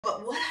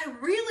But what I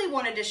really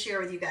wanted to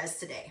share with you guys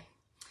today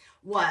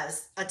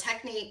was a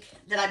technique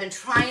that I've been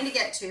trying to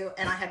get to,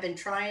 and I have been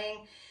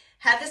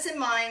had this in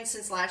mind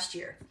since last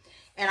year.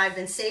 And I've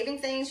been saving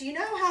things. You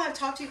know how I've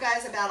talked to you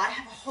guys about, I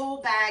have a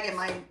whole bag, and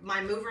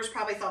my movers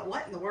probably thought,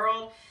 what in the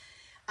world?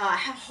 I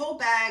have a whole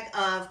bag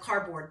of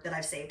cardboard that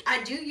I've saved.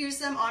 I do use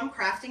them on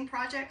crafting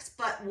projects,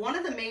 but one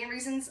of the main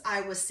reasons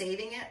I was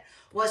saving it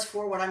was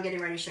for what I'm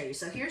getting ready to show you.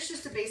 So here's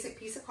just a basic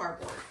piece of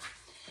cardboard.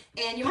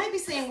 And you might be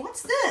saying,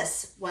 what's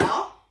this?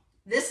 Well,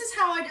 this is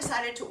how I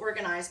decided to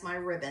organize my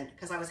ribbon,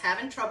 because I was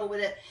having trouble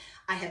with it.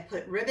 I had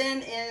put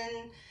ribbon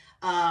in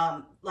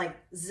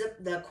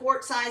the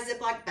quart size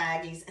Ziploc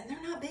baggies, and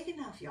they're not big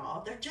enough,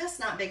 y'all. They're just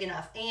not big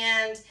enough.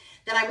 And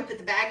then I would put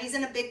the baggies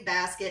in a big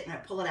basket and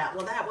I'd pull it out.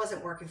 Well, that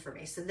wasn't working for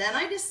me. So then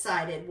I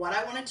decided what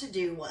I wanted to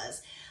do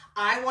was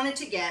I wanted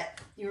to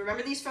get, you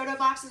remember these photo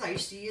boxes? I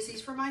used to use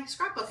these for my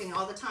scrapbooking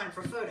all the time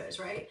for photos,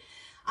 right?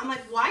 I'm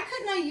like, why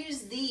couldn't I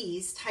use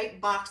these type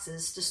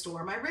boxes to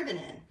store my ribbon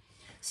in?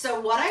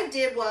 So what I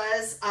did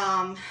was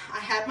I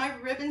had my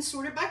ribbon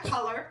sorted by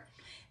color.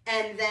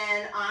 And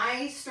then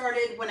I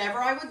started, whenever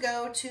I would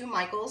go to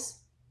Michael's,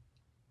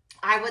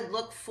 I would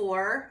look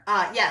for,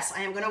 yes,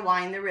 I am going to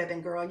wind the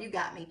ribbon, girl. You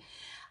got me.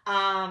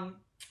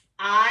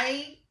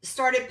 I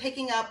started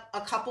picking up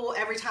a couple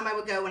every time I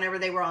would go whenever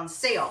they were on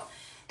sale.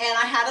 And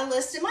I had a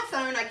list in my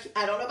phone.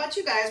 I don't know about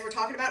you guys. We're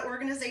talking about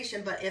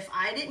organization. But if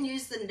I didn't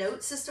use the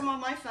note system on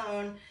my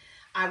phone,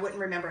 I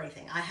wouldn't remember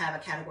anything. I have a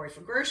category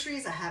for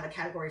groceries. I have a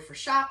category for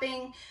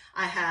shopping.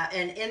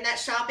 And in that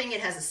shopping,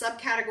 it has a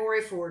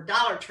subcategory for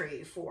Dollar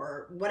Tree,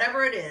 for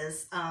whatever it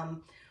is,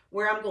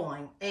 where I'm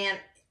going. And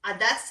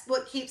that's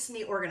what keeps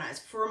me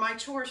organized for my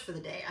chores for the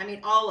day. I mean,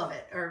 all of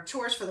it, or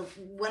chores for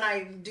when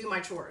I do my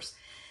chores.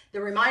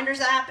 The Reminders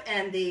app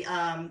and the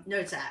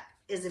Notes app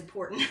is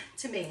important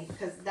to me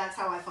because that's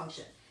how I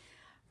function.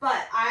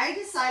 But I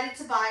decided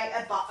to buy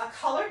a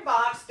colored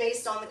box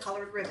based on the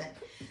colored ribbon.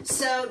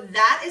 So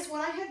that is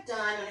what I have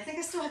done. And I think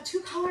I still have 2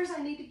 colors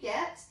I need to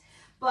get,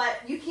 but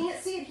you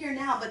can't see it here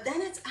now, but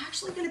then it's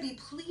actually going to be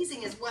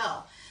pleasing as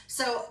well.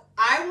 So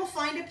I will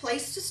find a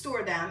place to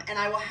store them and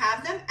I will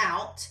have them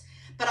out,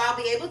 but I'll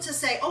be able to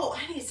say, oh,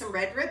 I need some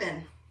red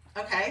ribbon.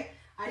 Okay,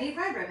 I need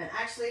red ribbon.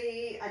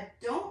 Actually, I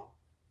don't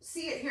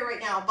see it here right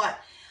now, but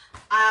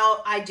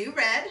I do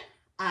red,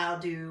 I'll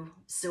do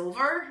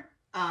silver,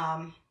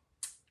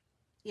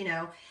 you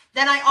know.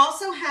 Then I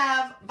also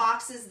have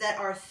boxes that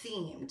are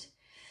themed.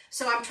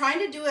 So I'm trying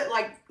to do it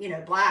like, you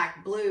know,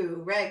 black,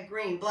 blue, red,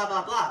 green, blah,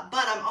 blah, blah.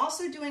 But I'm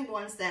also doing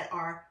ones that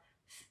are,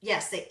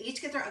 yes, they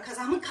each get their own, because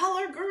I'm a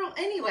color girl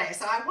anyway.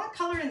 So I want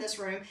color in this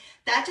room.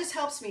 That just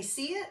helps me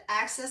see it,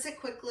 access it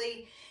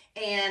quickly,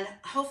 and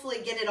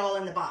hopefully get it all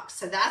in the box.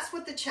 So that's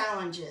what the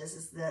challenge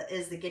is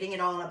the getting it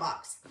all in a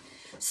box.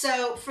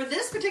 So for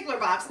this particular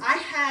box, I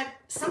had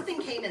something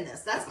came in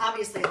this. That's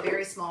obviously a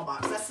very small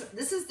box.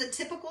 This is the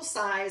typical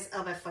size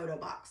of a photo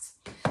box.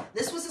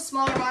 This was a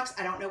smaller box.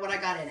 I don't know what I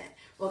got in it.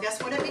 Well,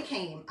 guess what it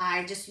became?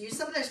 I just used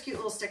some of those cute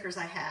little stickers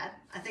I had.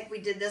 I think we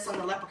did this on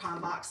the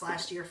Leprechaun box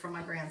last year for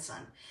my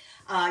grandson.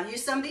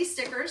 Used some of these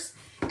stickers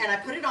and I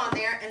put it on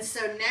there. And so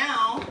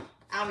now,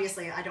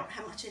 obviously, I don't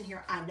have much in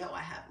here. I know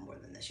I have more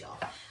than this, y'all.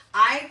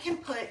 I can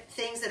put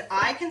things that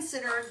I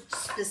consider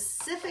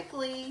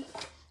specifically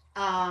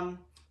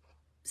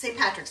St.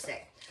 Patrick's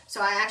Day.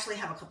 So I actually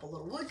have a couple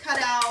little wood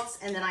cutouts,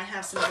 and then I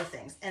have some other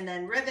things. And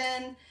then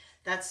ribbon,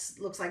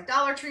 looks like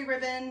Dollar Tree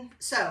ribbon.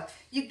 So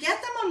you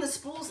get them on the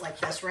spools like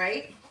this,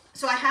 right?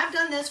 So I have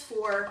done this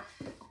for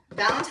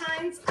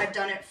Valentine's. I've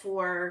done it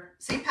for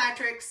St.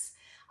 Patrick's.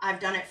 I've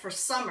done it for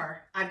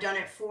summer. I've done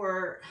it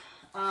for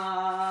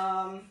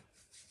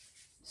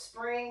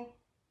spring,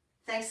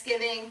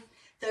 Thanksgiving,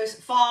 those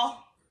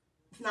fall,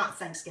 not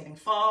Thanksgiving,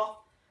 fall,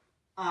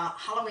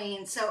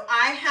 Halloween. So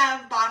I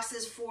have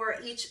boxes for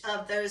each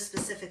of those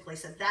specifically.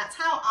 So that's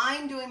how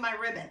I'm doing my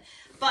ribbon.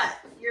 But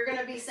you're going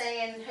to be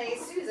saying, hey,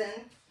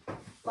 Susan,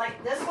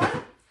 like this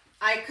one,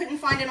 I couldn't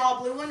find an all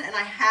blue one, and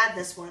I had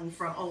this one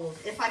from old.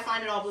 If I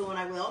find an all blue one,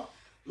 I will.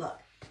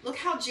 Look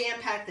how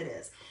jam-packed it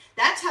is.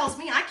 That tells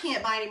me I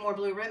can't buy any more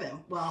blue ribbon.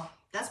 Well,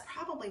 that's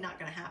probably not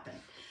going to happen.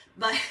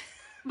 But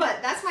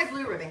that's my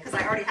blue ribbon because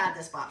I already had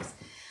this box.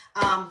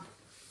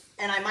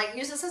 And I might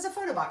use this as a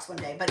photo box one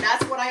day, but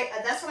that's what I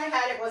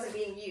had. It wasn't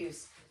being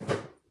used.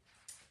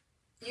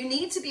 You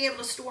need to be able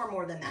to store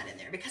more than that in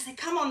there because they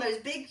come on those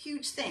big,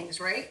 huge things,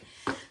 right?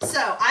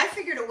 So I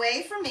figured a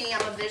way for me,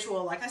 I'm a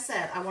visual, like I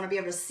said, I want to be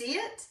able to see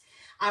it.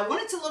 I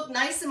want it to look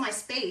nice in my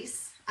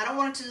space. I don't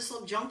want it to just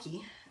look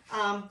junky.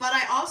 But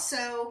I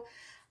also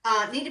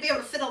need to be able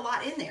to fit a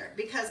lot in there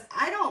because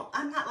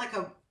I'm not like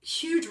a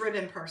huge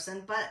ribbon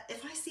person, but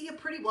if I see a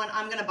pretty one,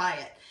 I'm going to buy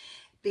it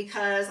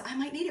because I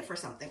might need it for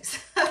something.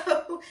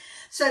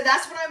 So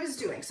that's what I was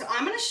doing. So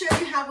I'm going to show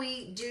you how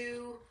we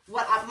do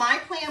what my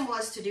plan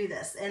was to do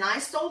this. And I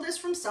stole this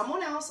from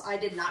someone else. I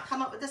did not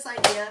come up with this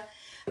idea,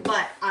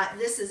 but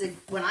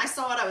when I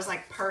saw it, I was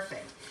like,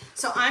 perfect.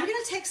 So I'm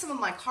going to take some of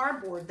my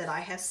cardboard that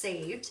I have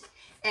saved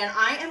and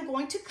I am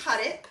going to cut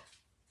it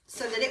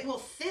so that it will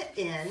fit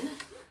in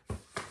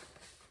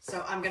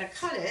So I'm going to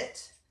cut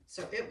it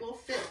so it will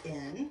fit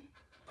in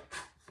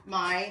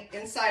my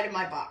inside of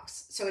my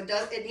box. So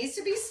it needs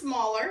to be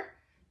smaller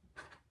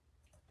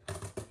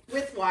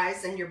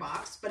width-wise than your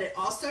box, but it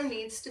also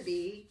needs to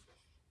be,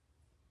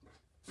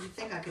 you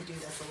think I could do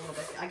this a little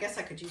bit. I guess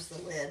I could use the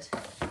lid.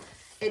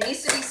 It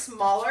needs to be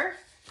smaller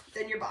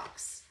than your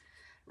box,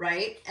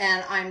 right?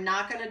 And I'm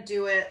not going to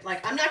do it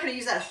like, I'm not going to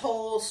use that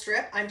whole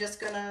strip. I'm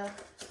just going to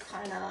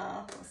kind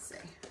of, let's see.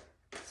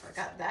 So I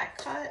got that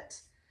cut.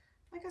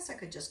 I guess I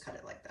could just cut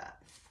it like that.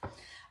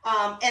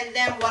 And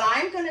then what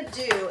I'm going to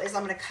do is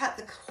I'm going to cut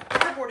the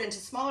cardboard into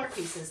smaller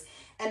pieces.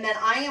 And then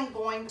I am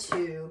going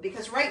to,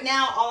 because right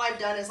now all I've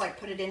done is like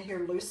put it in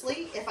here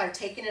loosely. If I've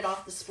taken it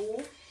off the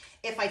spool,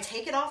 if I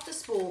take it off the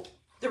spool,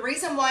 the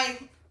reason why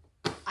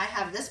I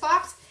have this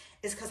box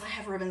is because I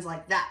have ribbons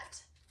like that,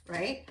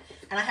 right?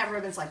 And I have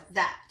ribbons like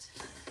that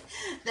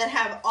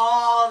have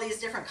all these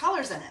different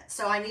colors in it.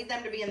 So I need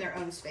them to be in their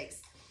own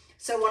space.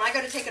 So when I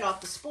go to take it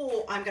off the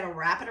spool, I'm going to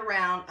wrap it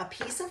around a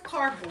piece of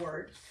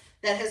cardboard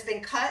that has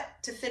been cut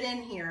to fit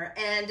in here.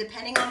 And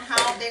depending on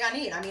how big I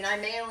need, I mean, I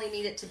may only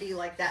need it to be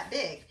like that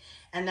big,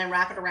 and then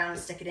wrap it around and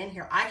stick it in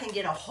here. I can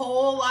get a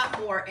whole lot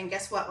more. And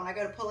guess what? When I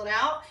go to pull it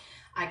out,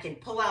 I can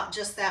pull out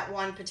just that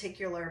one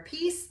particular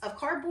piece of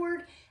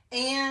cardboard,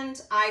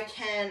 and I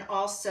can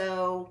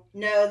also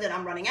know that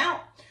I'm running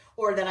out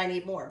or that I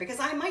need more, because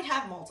I might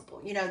have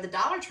multiple. You know, the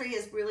Dollar Tree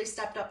has really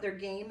stepped up their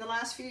game the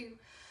last few,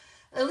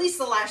 at least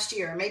the last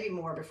year, maybe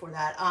more before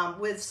that,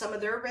 with some of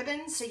their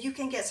ribbons. So you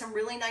can get some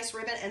really nice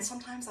ribbon, and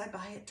sometimes I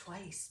buy it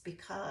twice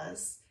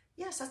because,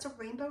 yes, that's a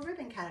rainbow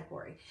ribbon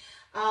category.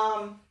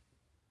 I'm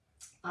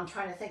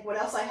trying to think what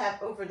else I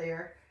have over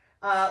there.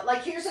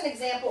 Like here's an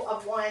example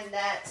of one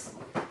that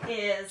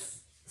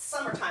is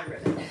summertime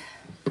ribbon.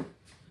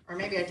 Or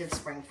maybe I did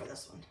spring for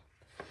this one.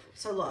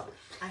 So look,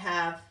 I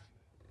have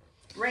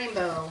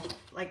rainbow,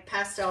 like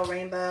pastel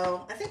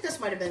rainbow. I think this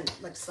might have been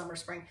like summer,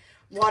 spring.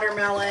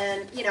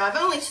 Watermelon. You know, I've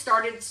only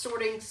started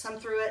sorting some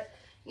through it.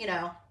 You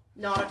know,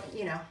 not,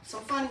 you know,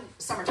 some fun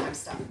summertime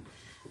stuff.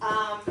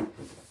 And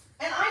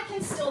I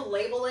can still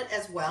label it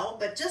as well,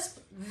 but just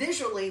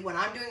visually when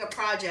I'm doing a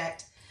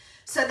project.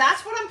 So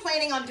that's what I'm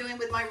planning on doing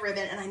with my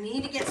ribbon, and I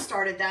need to get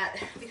started that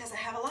because I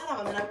have a lot of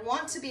them and I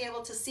want to be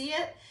able to see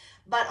it,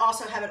 but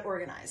also have it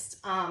organized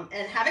and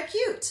have it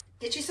cute.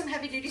 Get you some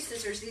heavy duty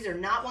scissors. These are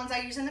not ones I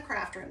use in the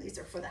craft room. These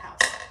are for the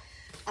house.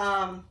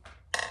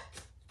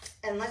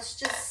 And let's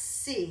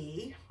just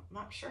see. I'm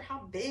not sure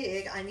how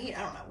big I need.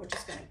 I don't know. We're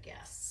just going to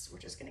guess. We're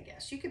just going to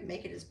guess. You could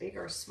make it as big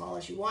or as small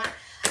as you want.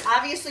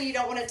 Obviously, you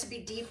don't want it to be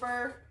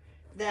deeper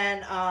than,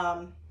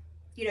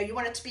 you know, you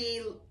want it to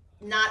be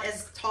not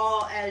as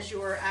tall as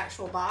your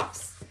actual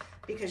box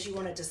because you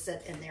want it to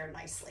sit in there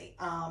nicely.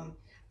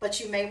 But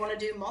you may want to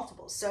do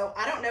multiples. So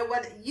I don't know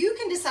whether you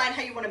can decide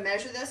how you want to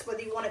measure this,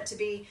 whether you want it to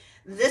be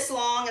this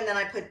long and then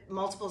I put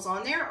multiples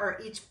on there,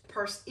 or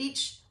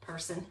each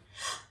person,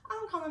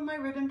 I'll call them my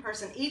ribbon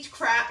person. Each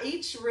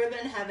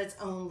ribbon have its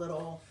own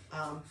little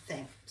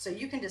thing. So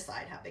you can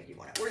decide how big you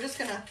want it. We're just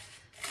gonna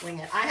wing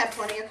it. I have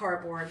plenty of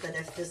cardboard that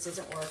if this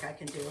doesn't work, I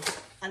can do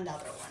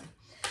another one.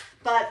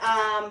 But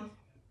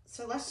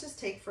so let's just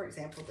take, for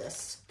example,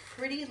 this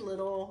pretty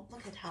little,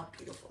 look at how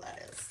beautiful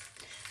that is.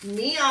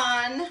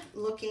 Neon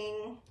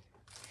looking.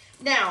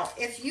 Now,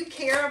 if you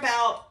care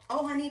about,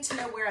 oh, I need to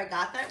know where I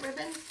got that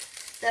ribbon,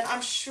 then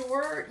I'm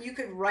sure you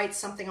could write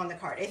something on the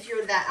card. If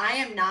you're that, I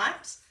am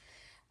not,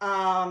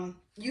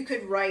 you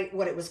could write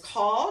what it was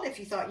called. If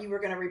you thought you were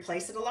going to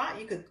replace it a lot,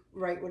 you could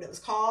write what it was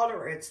called,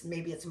 or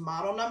maybe it's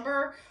model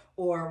number,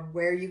 or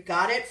where you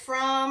got it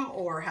from,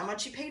 or how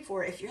much you paid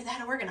for it. If you're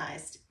that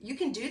organized, you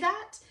can do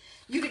that.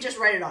 You could just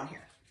write it on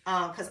here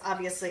because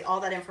obviously all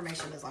that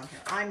information is on here.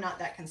 I'm not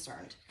that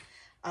concerned.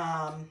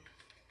 I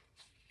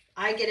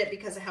get it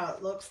because of how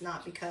it looks,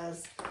 not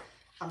because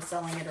I'm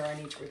selling it or I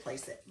need to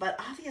replace it. But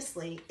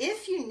obviously,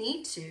 if you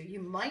need to,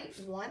 you might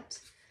want,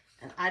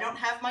 and I don't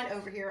have mine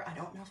over here. I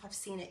don't know if I've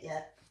seen it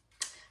yet.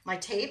 My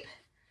tape,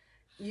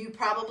 you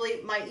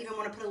probably might even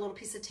want to put a little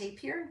piece of tape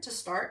here to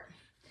start.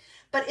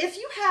 But if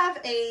you have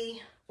a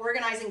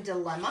organizing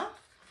dilemma,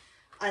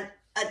 an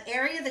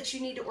area that you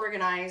need to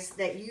organize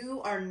that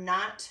you are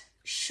not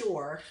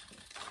sure,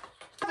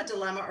 have a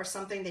dilemma or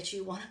something that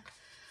you want,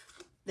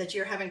 that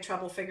you're having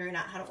trouble figuring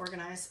out how to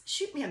organize,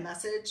 shoot me a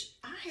message.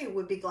 I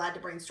would be glad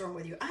to brainstorm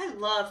with you. I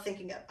love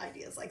thinking of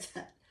ideas like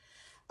that.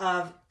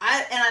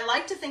 I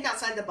like to think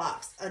outside the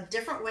box, a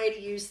different way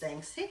to use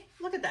things. See,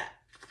 look at that.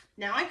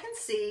 Now I can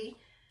see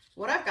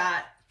what I've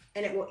got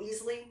and it will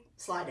easily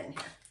slide in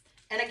here.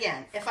 And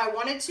again, if I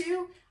wanted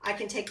to, I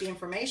can take the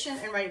information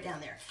and write it down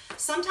there.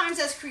 Sometimes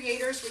as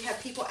creators, we have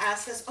people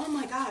ask us, oh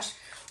my gosh,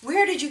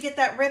 where did you get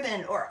that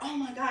ribbon? Or, oh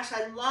my gosh,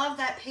 I love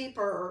that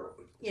paper, or,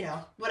 you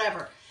know,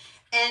 whatever.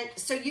 And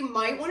so you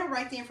might want to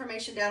write the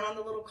information down on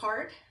the little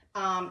card,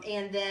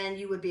 and then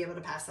you would be able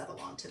to pass that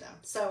along to them.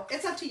 So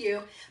it's up to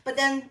you, but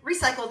then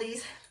recycle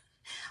these.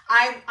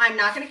 I'm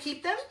not going to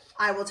keep them.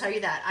 I will tell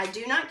you that. I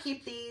do not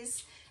keep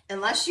these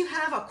unless you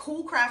have a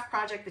cool craft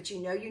project that you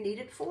know you need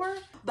it for.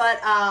 But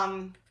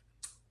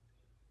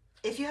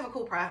if you have a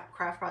cool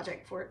craft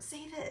project for it,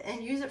 save it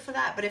and use it for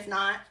that. But if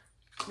not,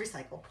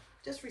 recycle.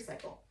 Just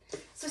recycle.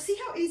 So see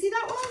how easy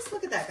that was?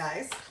 Look at that,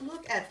 guys.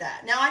 Look at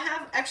that. Now I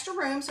have extra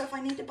room, so if I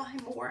need to buy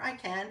more, I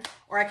can,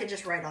 or I could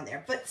just write on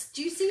there. But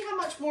do you see how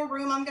much more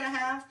room I'm going to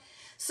have?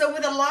 So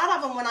with a lot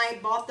of them, when I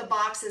bought the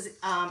boxes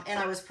and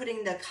I was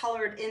putting the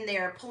colored in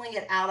there, pulling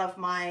it out of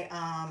my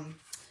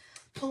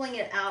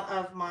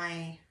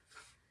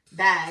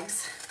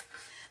bags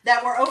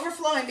that were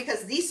overflowing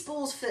because these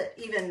spools fit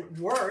even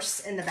worse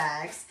in the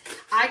bags,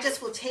 I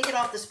just will take it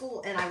off the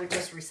spool and I would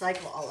just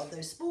recycle all of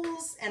those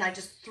spools, and I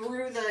just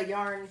threw the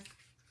yarn,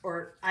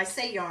 or I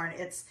say yarn,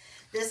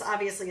 this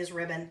obviously is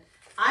ribbon.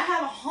 I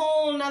have a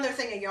whole nother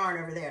thing of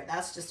yarn over there.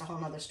 That's just a whole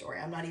nother story.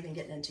 I'm not even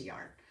getting into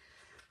yarn.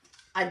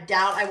 I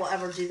doubt I will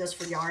ever do this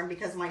for yarn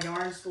because my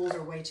yarn spools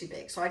are way too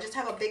big. So I just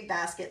have a big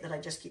basket that I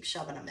just keep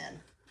shoving them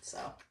in. So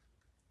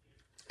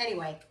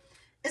anyway,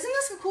 isn't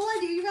this a cool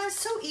idea, you guys?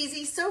 So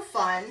easy, so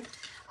fun.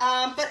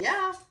 But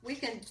yeah, we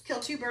can kill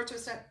two birds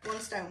with one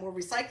stone. We're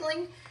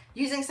recycling,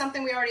 using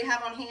something we already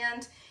have on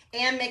hand,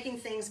 and making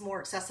things more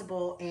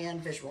accessible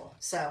and visual.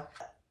 So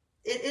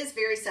it is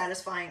very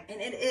satisfying,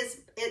 and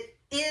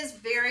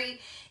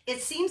it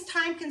seems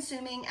time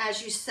consuming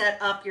as you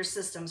set up your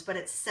systems, but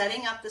it's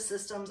setting up the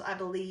systems, I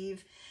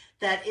believe,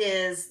 that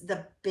is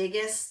the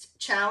biggest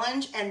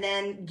challenge, and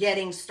then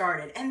getting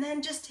started. And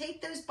then just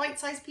take those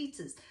bite-sized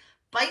pizzas.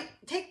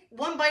 Take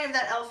one bite of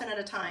that elephant at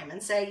a time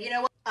and say, you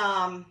know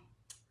what,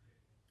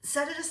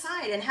 set it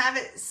aside and have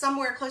it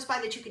somewhere close by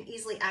that you can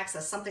easily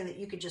access, something that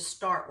you could just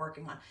start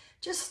working on.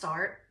 Just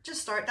start.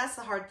 That's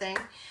the hard thing.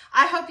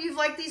 I hope you've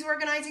liked these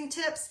organizing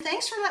tips.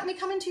 Thanks for letting me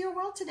come into your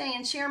world today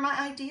and share my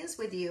ideas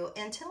with you.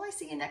 Until I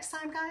see you next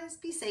time, guys,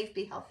 be safe,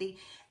 be healthy,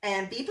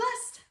 and be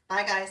blessed.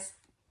 Bye, guys.